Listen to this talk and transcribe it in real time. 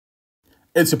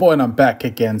It's your boy and I'm back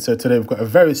again. So today we've got a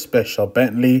very special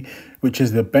Bentley, which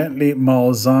is the Bentley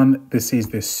Mulsanne. This is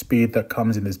the speed that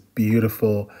comes in this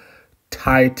beautiful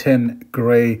Titan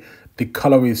grey. The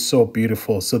color is so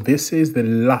beautiful. So this is the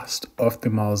last of the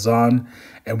Mulsanne.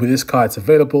 And with this car, it's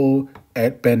available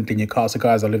at Bentley in your car. So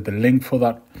guys, I'll leave the link for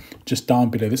that just down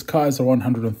below. This car is around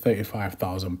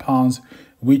 £135,000,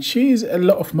 which is a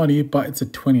lot of money, but it's a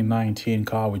 2019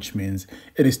 car, which means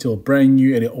it is still brand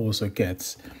new and it also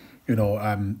gets the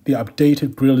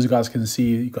updated grille. As you guys can see,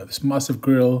 you've got this massive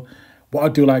grille. What I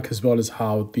do like as well is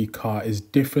how the car is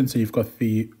different. So you've got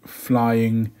the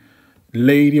flying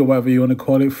lady, or whatever you want to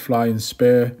call it, flying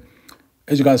spare.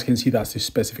 As you guys can see, that's the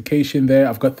specification there.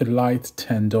 I've got the lights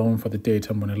turned on for the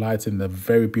daytime running lights, and they're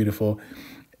very beautiful.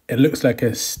 It looks like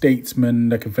a statesman,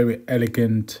 like a very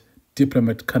elegant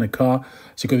diplomat kind of car.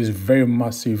 So you've got this very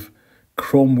massive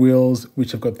chrome wheels,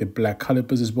 which have got the black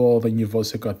calipers as well. Then you've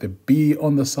also got the B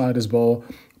on the side as well.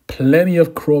 Plenty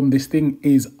of chrome. This thing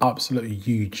is absolutely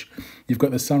huge. You've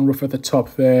got the sunroof at the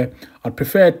top there. I'd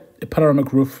prefer a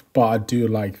panoramic roof, but I do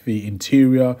like the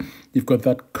interior. You've got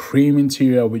that cream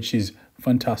interior, which is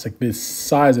fantastic. The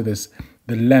size of this,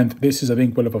 the length, this is I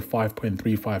think well over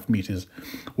 5.35 meters.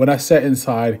 When I sat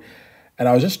inside and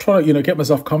I was just trying to get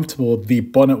myself comfortable, the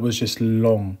bonnet was just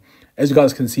long. As you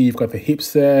guys can see, you've got the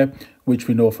hips there, which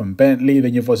we know from Bentley.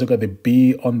 Then you've also got the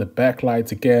B on the back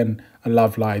lights. Again, I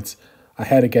love lights. I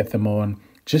had to get them on.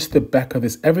 Just the back of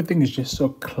this, everything is just so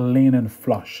clean and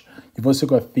flush. You've also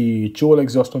got the dual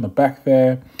exhaust on the back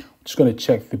there. Just going to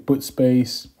check the boot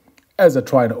space as I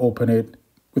try to open it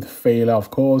with failure, of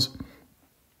course.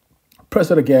 Press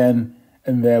it again,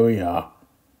 and there we are.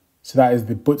 So that is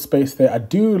the boot space there. I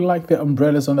do like the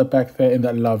umbrellas on the back there in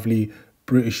that lovely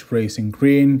British racing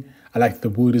green. I like the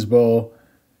wood as well.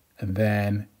 And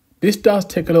then this does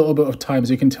take a little bit of time.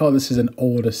 So you can tell this is an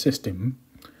older system.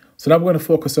 So now we're going to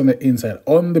focus on the inside.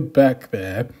 On the back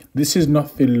there, this is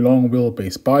not the long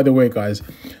wheelbase. By the way, guys,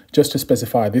 just to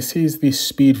specify, this is the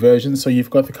speed version. So you've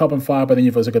got the carbon fiber, then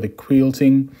you've also got the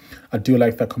quilting. I do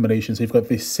like that combination. So you've got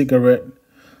the cigarette,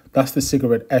 that's the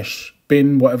cigarette ash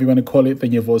bin, whatever you want to call it.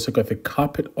 Then you've also got the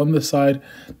carpet on the side.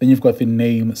 Then you've got the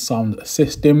name sound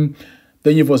system.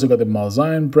 Then you've also got the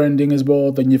Mulsanne branding as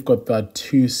well. Then you've got that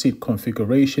two-seat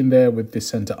configuration there with the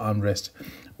center armrest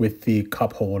with the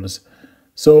cup holders.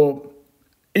 So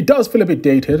it does feel a bit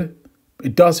dated.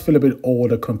 It does feel a bit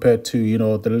older compared to,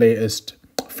 the latest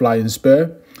flying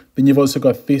spur. Then you've also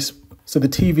got this. So the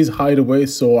TV's hideaway.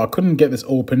 So I couldn't get this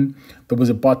open. There was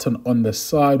a button on the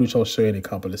side, which I'll show you in a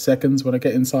couple of seconds when I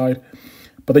get inside.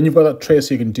 But then you've got that tray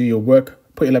so you can do your work.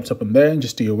 Put your laptop in there and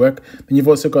just do your work. Then you've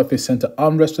also got the center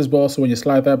armrest as well. So when you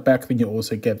slide that back, then you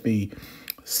also get the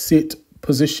seat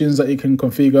positions that you can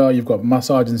configure. You've got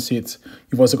massaging seats.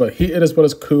 You've also got heated as well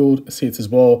as cooled seats as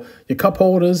well. Your cup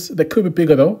holders, they could be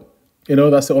bigger though.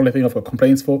 That's the only thing I've got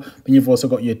complaints for. Then you've also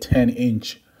got your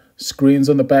 10-inch screens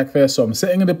on the back there. So I'm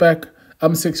sitting in the back.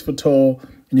 I'm 6 foot tall.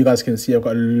 And you guys can see I've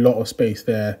got a lot of space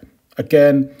there.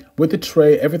 Again, with the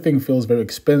tray, everything feels very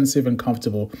expensive and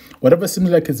comfortable. Whatever seems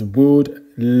like it's wood,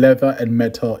 leather, and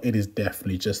metal, it is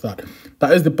definitely just that.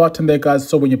 That is the button there, guys.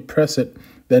 So when you press it,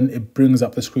 then it brings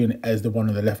up the screen as the one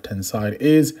on the left-hand side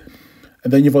is.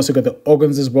 And then you've also got the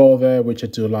organs as well there, which I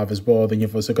do love as well. Then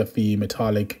you've also got the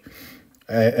metallic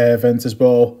air vents as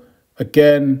well.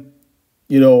 Again,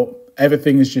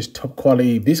 everything is just top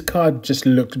quality. This car just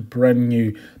looked brand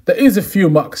new. There is a few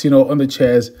marks, on the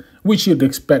chairs, which you'd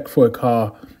expect for a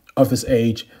car of this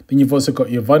age. Then you've also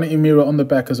got your vanity mirror on the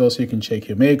back as well, so you can check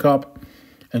your makeup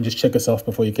and just check yourself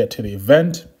before you get to the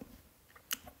event.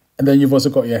 And then you've also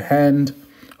got your hand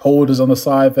holders on the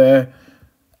side there.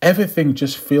 Everything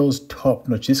just feels top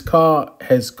notch. This car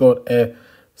has got a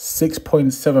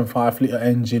 6.75 litre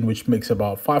engine, which makes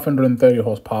about 530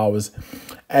 horsepower.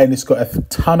 And it's got a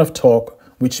ton of torque,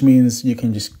 which means you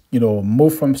can just,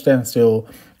 move from standstill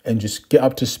and just get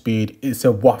up to speed. It's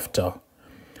a wafter.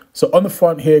 So on the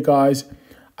front here, guys,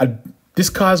 this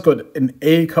car's got an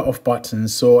acre of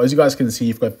buttons. So as you guys can see,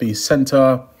 you've got the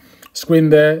center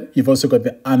screen there. You've also got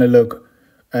the analog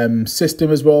system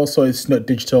as well. So it's not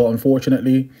digital,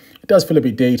 unfortunately. It does feel a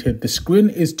bit dated. The screen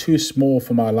is too small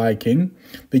for my liking.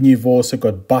 Then you've also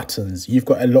got buttons. You've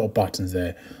got a lot of buttons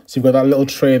there. So you've got that little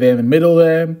tray there in the middle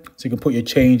there. So you can put your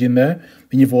change in there.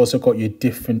 Then you've also got your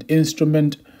different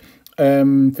instrument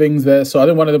things there. So I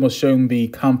think one of them was showing the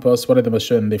compass, one of them was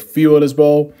showing the fuel as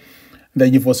well. And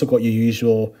then you've also got your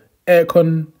usual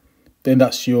aircon. Then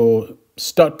that's your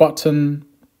start button.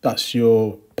 That's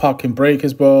your parking brake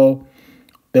as well.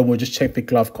 Then we'll just check the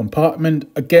glove compartment.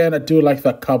 Again, I do like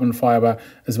that carbon fiber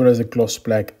as well as the gloss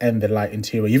black and the light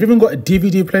interior. You've even got a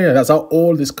DVD player. That's how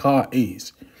old this car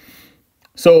is.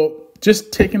 So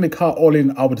just taking the car all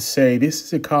in, I would say this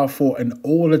is a car for an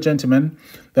older gentleman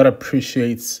that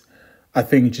appreciates, I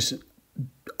think, just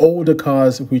older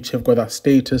cars which have got that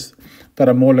status, that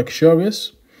are more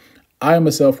luxurious. I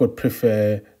myself would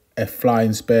prefer a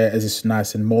flying spare as it's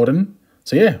nice and modern.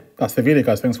 So yeah, that's the video,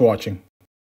 guys. Thanks for watching.